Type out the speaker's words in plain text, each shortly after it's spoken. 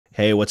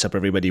Hey, what's up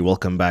everybody?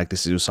 Welcome back.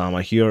 This is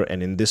Usama here,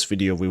 and in this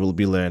video we will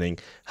be learning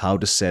how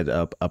to set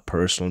up a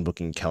personal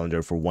booking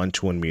calendar for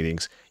one-to-one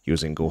meetings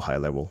using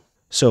GoHighLevel.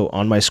 So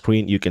on my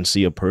screen you can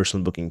see a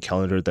personal booking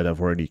calendar that I've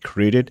already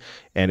created,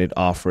 and it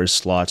offers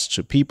slots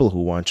to people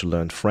who want to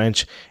learn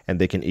French, and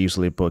they can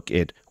easily book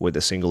it with a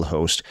single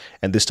host.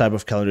 And this type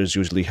of calendar is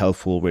usually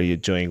helpful where you're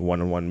doing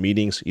one-on-one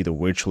meetings, either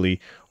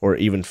virtually or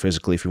even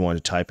physically. If you want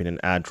to type in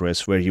an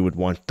address where you would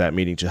want that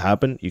meeting to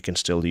happen, you can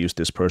still use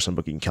this personal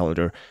booking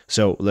calendar.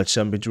 So let's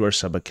jump into our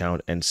sub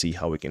account and see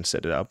how we can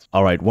set it up.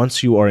 All right,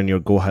 once you are in your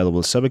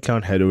GoHighLevel sub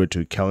account, head over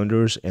to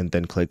calendars and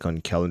then click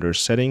on calendar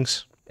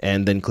settings.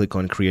 And then click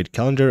on create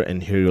calendar,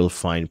 and here you'll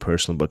find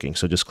personal booking.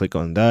 So just click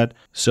on that.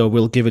 So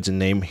we'll give it a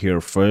name here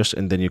first,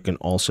 and then you can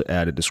also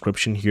add a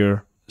description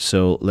here.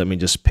 So let me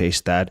just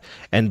paste that,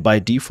 and by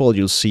default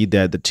you'll see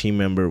that the team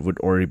member would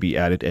already be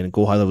added, and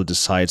GoHighLevel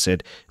decides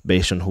it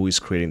based on who is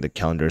creating the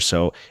calendar.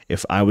 So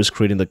if I was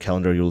creating the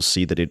calendar, you'll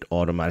see that it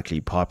automatically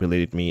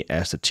populated me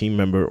as the team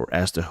member or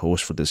as the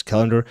host for this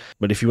calendar.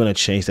 But if you want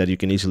to change that, you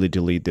can easily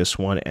delete this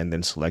one and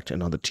then select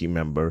another team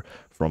member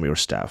from your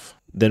staff.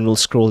 Then we'll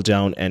scroll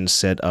down and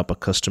set up a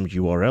custom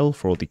URL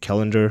for the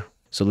calendar.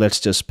 So let's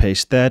just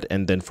paste that,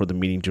 and then for the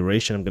meeting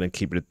duration, I'm going to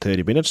keep it at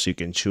 30 minutes. So you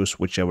can choose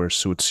whichever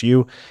suits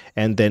you.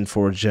 And then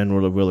for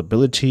general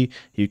availability,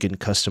 you can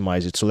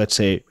customize it. So let's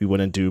say we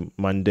want to do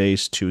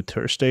Mondays to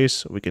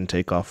Thursdays. We can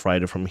take off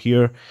Friday from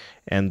here,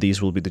 and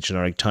these will be the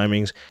generic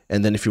timings.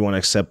 And then if you want to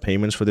accept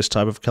payments for this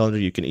type of calendar,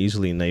 you can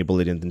easily enable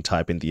it and then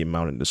type in the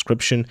amount in the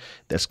description.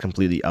 That's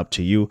completely up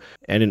to you.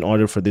 And in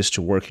order for this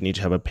to work, you need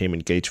to have a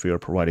payment gateway or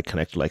provider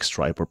connected like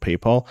Stripe or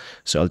PayPal.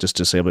 So I'll just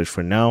disable it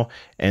for now,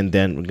 and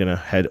then we're going to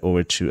head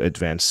over to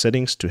advanced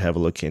settings to have a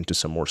look into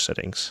some more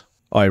settings.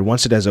 All right,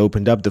 once it has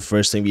opened up, the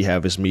first thing we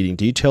have is meeting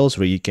details,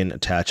 where you can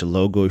attach a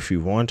logo if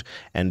you want,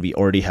 and we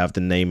already have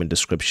the name and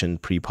description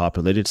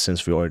pre-populated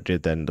since we already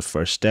did that in the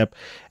first step.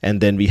 And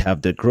then we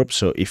have the group.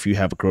 So if you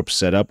have a group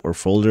set up or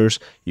folders,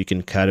 you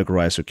can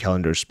categorize your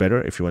calendars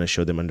better if you want to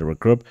show them under a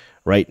group.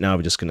 Right now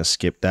we're just going to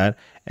skip that.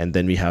 And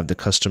then we have the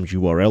custom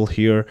URL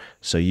here,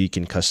 so you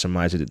can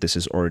customize it. This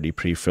is already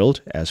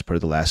pre-filled as per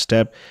the last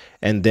step.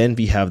 And then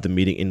we have the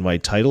meeting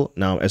invite title.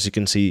 Now, as you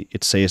can see,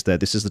 it says that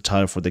this is the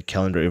title for the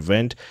calendar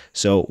event.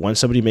 So once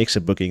somebody makes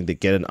a booking, they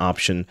get an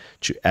option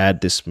to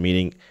add this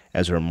meeting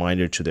as a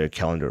reminder to their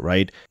calendar,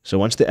 right? So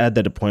once they add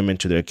that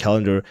appointment to their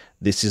calendar,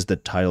 this is the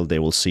title they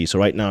will see. So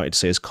right now it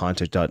says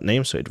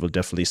contact.name, so it will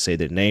definitely say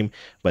their name,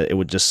 but it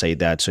would just say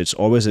that. So it's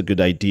always a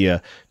good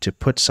idea to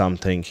put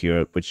something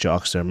here which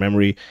jogs their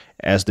memory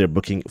as they're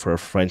booking for a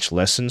French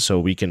lesson. So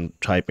we can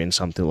type in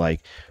something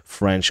like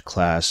French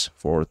class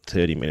for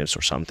 30 minutes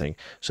or something.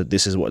 So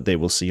this is what they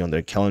will see on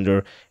their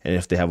calendar. And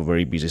if they have a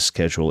very busy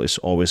schedule, it's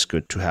always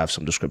good to have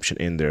some description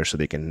in there so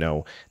they can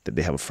know that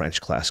they have a French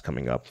class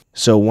coming up.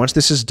 So once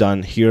this is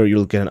done, here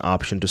you'll get an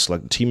option to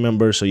select the team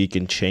member, so you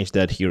can change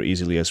that here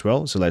easily as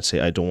well. So let's say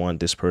I don't want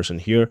this person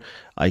here,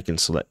 I can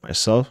select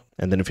myself.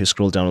 And then if you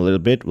scroll down a little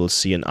bit, we'll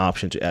see an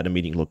option to add a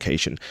meeting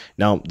location.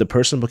 Now, the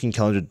personal booking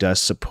calendar does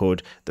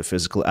support the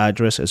physical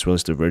address as well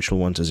as the virtual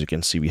ones. As you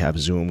can see, we have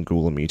Zoom,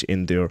 Google Meet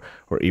in there,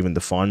 or even the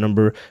phone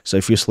number. So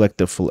if you select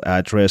the full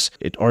address,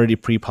 it already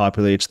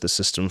pre-populates the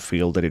system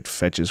field that it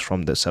fetches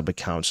from the sub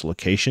account's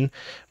location.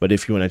 But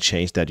if you want to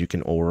change that, you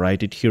can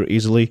override it here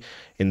easily.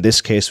 In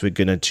this case, we're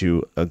going to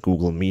do a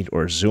Google Meet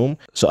or Zoom.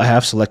 So I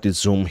have selected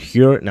Zoom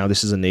here. Now,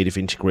 this is a native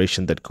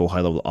integration that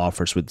GoHighLevel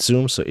offers with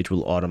Zoom, so it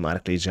will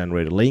automatically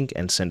generate a link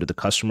and send to the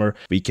customer.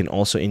 We can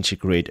also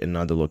integrate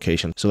another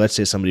location. So let's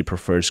say somebody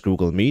prefers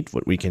Google Meet.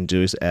 What we can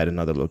do is add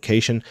another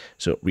location.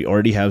 So we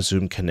already have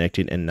Zoom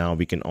connected, and now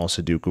we can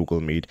also do Google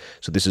Meet.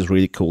 So this is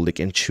really cool. They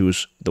can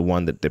choose the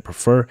one that they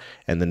prefer,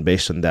 and then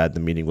based on that, the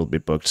meeting will be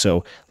booked.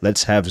 So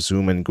let's have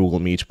Zoom and Google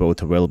Meet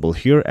both available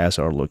here as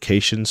our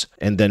locations.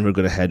 And then we're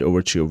going to head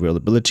over to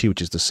availability,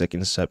 which is the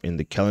second step in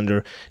the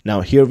calendar.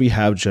 Now here we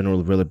have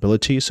general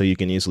availability, so you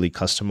can easily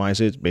customize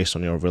it based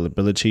on your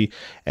availability,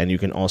 and you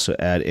can also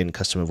add in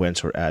custom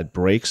events or add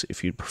breaks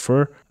if you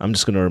prefer. I'm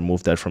just going to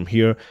remove that from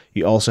here.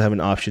 You also have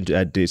an option to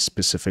add date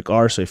specific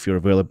hours, so if you're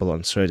available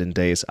on certain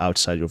days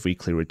outside your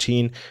weekly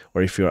routine,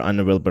 or if you're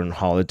unavailable on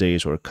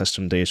holidays or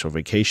custom days or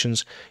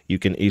vacations, you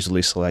can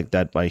easily select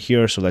that by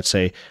here. So let's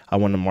say I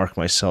want to mark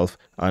myself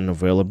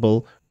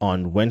unavailable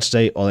on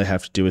Wednesday. All I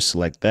have to do is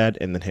select that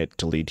and then hit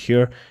delete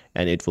here,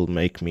 and it will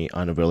make me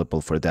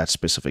unavailable for that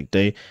specific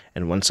day.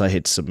 And once I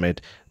hit submit,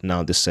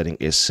 now this setting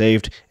is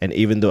saved. And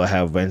even though I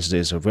have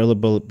Wednesdays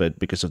available, but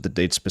because of the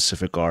date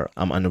specific hour,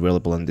 I'm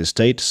unavailable on this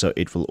date, so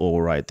it will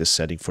override this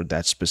setting for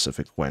that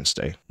specific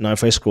Wednesday. Now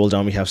if I scroll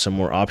down, we have some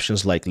more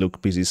options like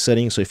look busy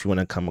settings. So if you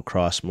want to come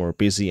across more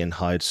busy and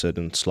hide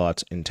certain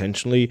slots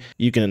intentionally,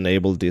 you can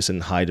enable this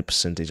and hide a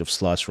percentage of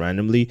slots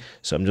randomly.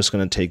 So I'm just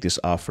going to take this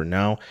off for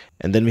now.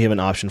 And then we have an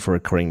option for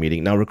recurring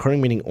meeting. Now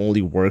recurring meeting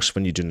only works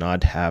when you do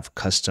not have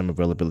custom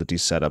availability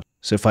set up.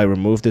 So if I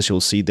remove this, you'll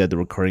see that the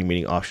recurring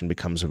meeting option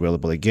becomes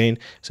available again.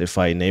 So if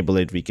I enable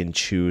it, we can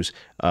choose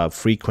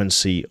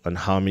frequency on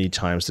how many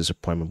times this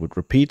appointment would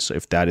repeat. So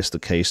if that is the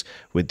case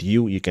with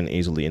you, you can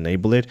easily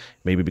enable it.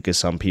 Maybe because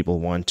some people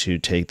want to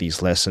take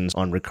these lessons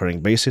on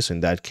recurring basis.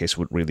 In that case, it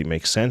would really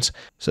make sense.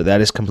 So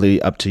that is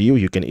completely up to you.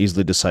 You can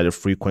easily decide a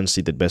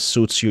frequency that best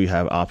suits you. You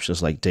have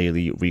options like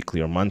daily,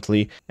 weekly, or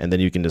monthly. And then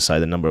you can decide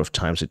the number of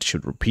times it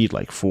should repeat,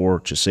 like 4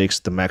 to 6.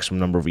 The maximum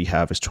number we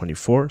have is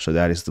 24. So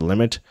that is the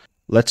limit.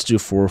 Let's do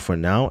 4 for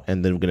now,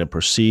 and then we're going to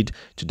proceed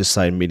to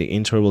decide meeting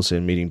intervals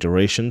and meeting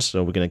durations.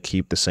 So we're going to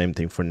keep the same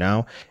thing for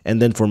now.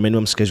 And then for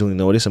minimum scheduling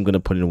notice, I'm going to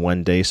put in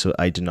 1 day so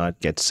I do not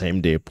get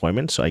same day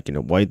appointments, so I can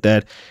avoid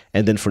that.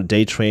 And then for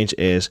date range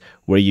is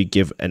where you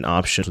give an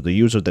option to the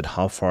user that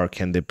how far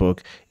can they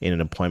book in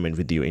an appointment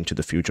with you into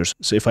the future.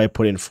 So if I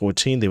put in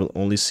 14, they will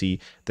only see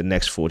the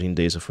next 14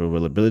 days of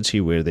availability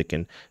where they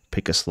can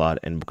pick a slot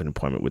and book an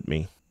appointment with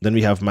me. Then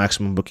we have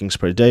maximum bookings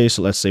per day.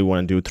 So let's say we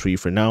want to do 3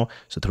 for now.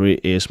 So 3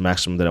 is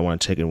maximum that I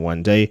want to take in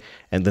 1 day.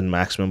 And then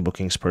maximum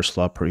bookings per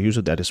slot per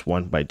user. That is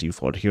 1 by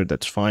default here.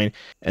 That's fine.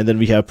 And then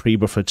we have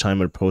pre-buffer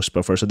time and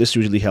post-buffer. So this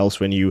usually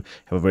helps when you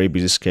have a very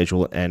busy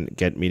schedule and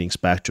get meetings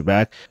back to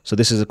back. So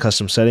this is a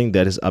custom setting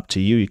that is up to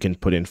you. You can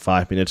put in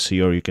 5 minutes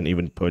here, or you can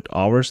even put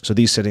hours. So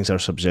these settings are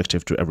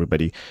subjective to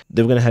everybody.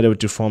 Then we're going to head over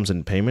to forms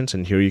and payments.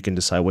 And here you can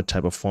decide what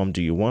type of form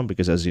do you want,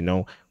 because as you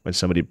know, when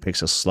somebody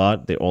picks a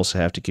slot, they also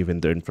have to give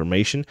in their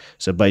information.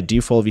 So by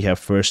default, we have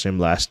first name,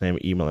 last name,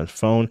 email, and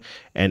phone.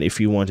 And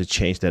if you want to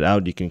change that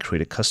out, you can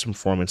create a custom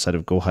form inside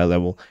of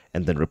GoHighLevel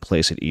and then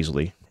replace it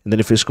easily. And then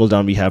if you scroll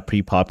down, we have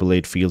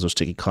pre-populate fields or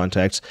sticky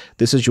contacts.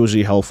 This is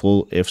usually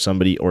helpful if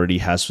somebody already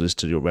has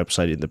visited your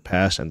website in the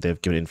past and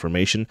they've given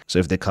information. So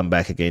if they come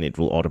back again, it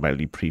will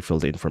automatically pre-fill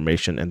the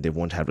information and they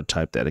won't have to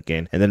type that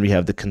again. And then we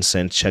have the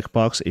consent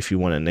checkbox. If you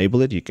want to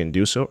enable it, you can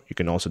do so. You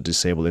can also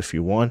disable it if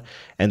you want.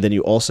 And then you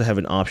also have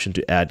an option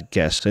to add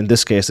guests. So in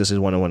this case, this is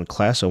one-on-one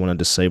class. So I want to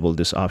disable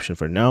this option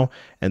for now.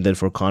 And then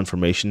for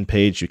confirmation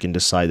page, you can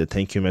decide the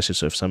thank you message.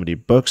 So if somebody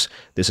books,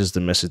 this is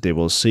the message they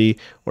will see.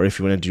 Or if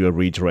you want to do a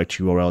redirect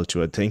URL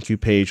to a thank you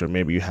page, or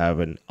maybe you have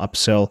an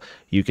upsell,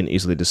 you can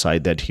easily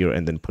decide that here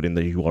and then put in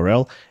the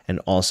URL and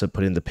also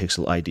put in the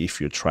pixel ID if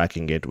you're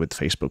tracking it with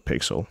Facebook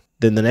Pixel.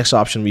 Then the next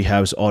option we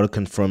have is auto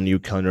confirm new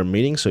calendar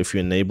meeting. So if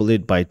you enable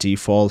it, by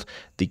default,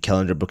 the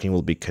calendar booking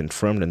will be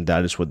confirmed and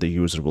that is what the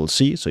user will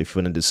see. So if you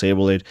want to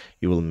disable it,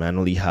 you will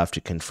manually have to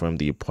confirm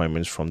the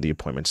appointments from the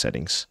appointment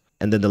settings.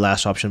 And then the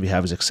last option we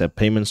have is accept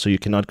payments. So you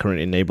cannot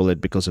currently enable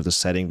it because of the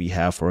setting we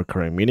have for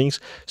recurring meetings.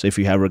 So if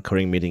you have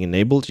recurring meeting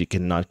enabled, you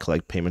cannot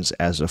collect payments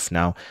as of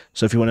now.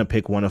 So if you want to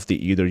pick one of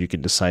the either, you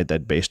can decide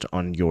that based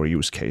on your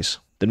use case.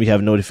 Then we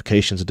have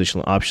notifications,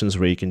 additional options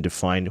where you can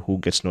define who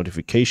gets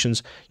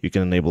notifications. You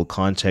can enable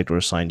contact or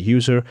assigned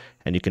user,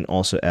 and you can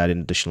also add in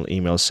additional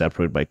emails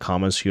separated by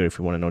comments here if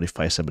you want to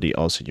notify somebody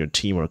else in your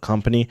team or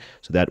company.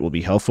 So that will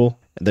be helpful.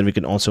 And then we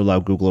can also allow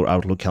Google or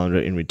Outlook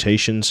calendar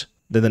invitations.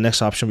 Then the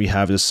next option we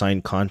have is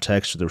assign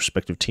contacts to the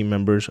respective team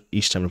members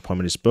each time an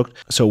appointment is booked.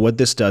 So what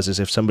this does is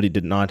if somebody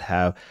did not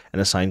have an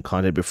assigned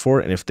contact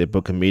before, and if they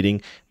book a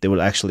meeting, they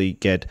will actually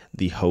get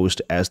the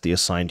host as the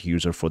assigned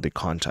user for the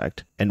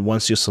contact. And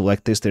once you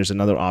select this, there's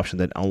another option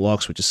that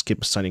unlocks, which is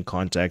skip assigning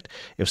contact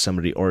if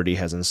somebody already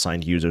has an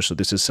assigned user. So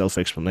this is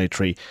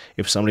self-explanatory.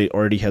 If somebody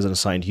already has an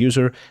assigned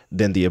user,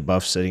 then the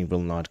above setting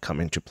will not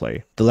come into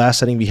play. The last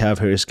setting we have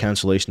here is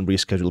cancellation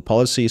reschedule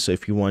policy. So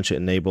if you want to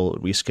enable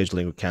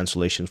rescheduling or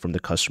cancellation from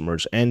the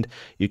customer's end,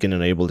 you can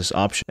enable this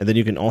option. And then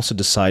you can also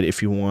decide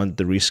if you want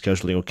the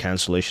rescheduling or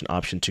cancellation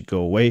option to go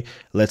away.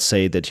 Let's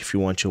say that if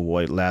you want to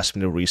avoid last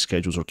minute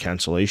reschedules or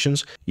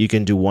cancellations, you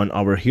can do 1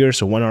 hour here.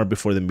 So 1 hour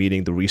before the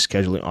meeting, the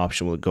rescheduling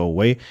option will go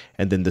away.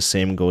 And then the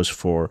same goes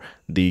for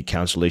the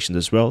cancellations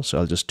as well. So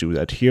I'll just do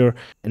that here.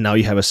 And now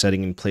you have a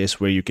setting in place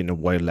where you can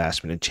avoid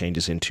last minute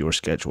changes into your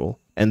schedule.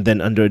 And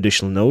then under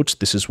additional notes,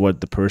 this is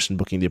what the person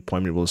booking the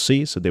appointment will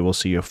see. So they will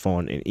see your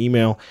phone and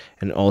email,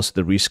 and also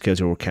the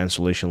reschedule or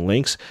cancellation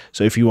links.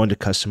 So if you want to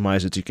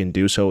customize it, you can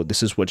do so.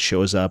 This is what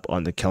shows up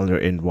on the calendar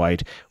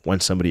invite when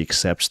somebody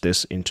accepts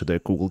this into their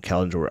Google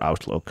Calendar or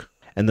Outlook.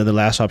 And then the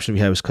last option we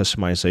have is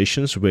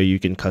customizations, where you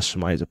can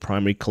customize the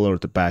primary color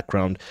of the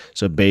background.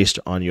 So based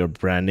on your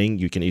branding,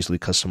 you can easily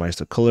customize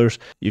the colors.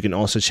 You can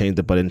also change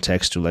the button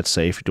text to, let's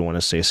say, if you don't want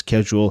to say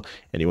schedule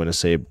and you want to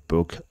say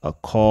book a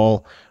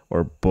call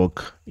or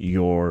book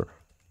your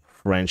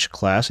French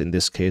class. In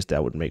this case,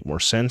 that would make more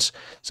sense.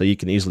 So you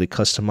can easily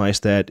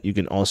customize that. You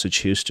can also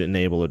choose to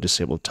enable or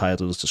disable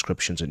titles,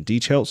 descriptions, and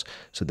details.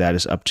 So that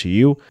is up to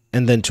you.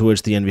 And then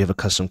towards the end, we have a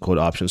custom code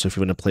option. So if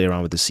you want to play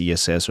around with the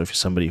CSS, or if you're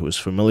somebody who is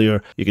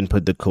familiar, you can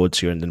put the codes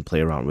here and then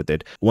play around with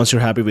it. Once you're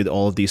happy with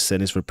all of these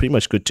settings, we're pretty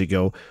much good to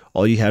go.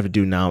 All you have to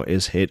do now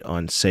is hit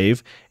on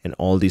save, and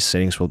all these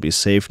settings will be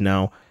saved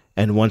now.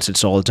 And once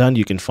it's all done,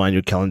 you can find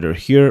your calendar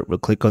here. We'll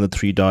click on the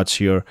 3 dots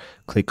here,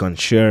 click on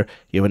share.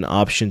 You have an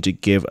option to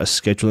give a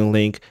scheduling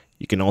link.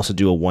 You can also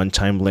do a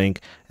one-time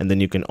link, and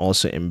then you can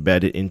also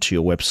embed it into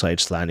your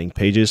website's landing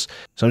pages.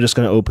 So I'm just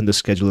going to open the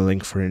scheduling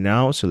link for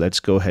now. So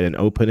let's go ahead and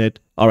open it.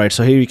 All right,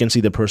 so here you can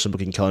see the personal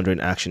booking calendar in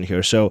action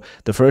here. So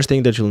the first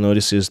thing that you'll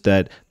notice is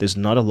that there's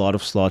not a lot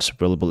of slots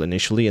available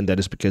initially, and that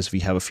is because we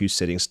have a few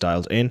settings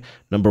dialed in.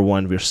 Number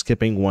one, we're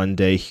skipping 1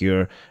 day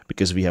here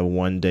because we have a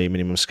 1 day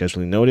minimum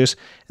scheduling notice,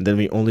 and then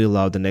we only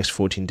allow the next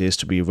 14 days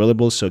to be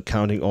available. So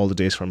counting all the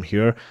days from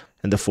here,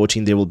 and the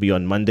 14th day will be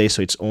on Monday,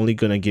 so it's only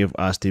going to give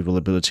us the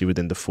availability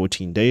within the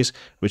 14 days,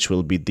 which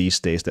will be these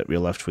days that we're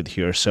left with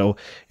here. So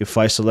if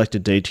I select a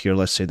date here,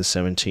 let's say the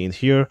 17th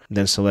here,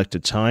 then select a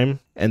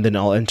time, and then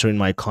I'll enter in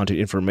my contact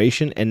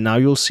information, and now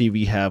you'll see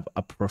we have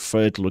a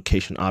preferred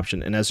location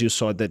option. And as you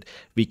saw that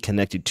we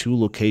connected 2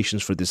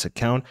 locations for this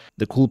account,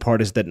 the cool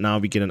part is that now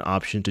we get an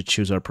option to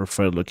choose our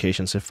preferred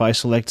locations. If I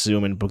select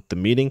Zoom and book the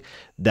meeting,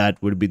 that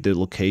would be the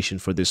location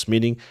for this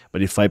meeting.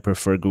 But if I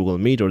prefer Google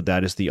Meet, or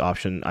that is the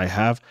option I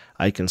have,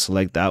 I can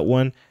select that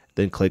one,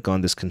 then click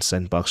on this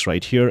consent box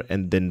right here,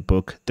 and then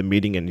book the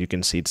meeting. And you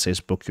can see it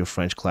says book your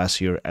French class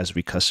here as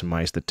we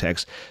customize the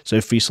text. So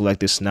if we select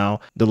this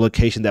now, the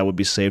location that would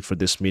be saved for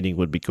this meeting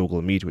would be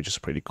Google Meet, which is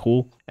pretty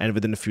cool. And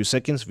within a few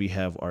seconds, we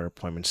have our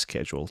appointment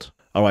scheduled.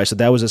 All right, so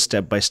that was a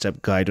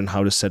step-by-step guide on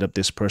how to set up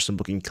this personal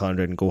booking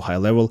calendar and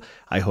GoHighLevel.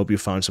 I hope you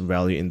found some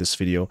value in this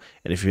video.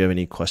 And if you have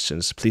any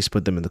questions, please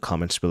put them in the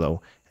comments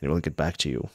below, and we'll get back to you.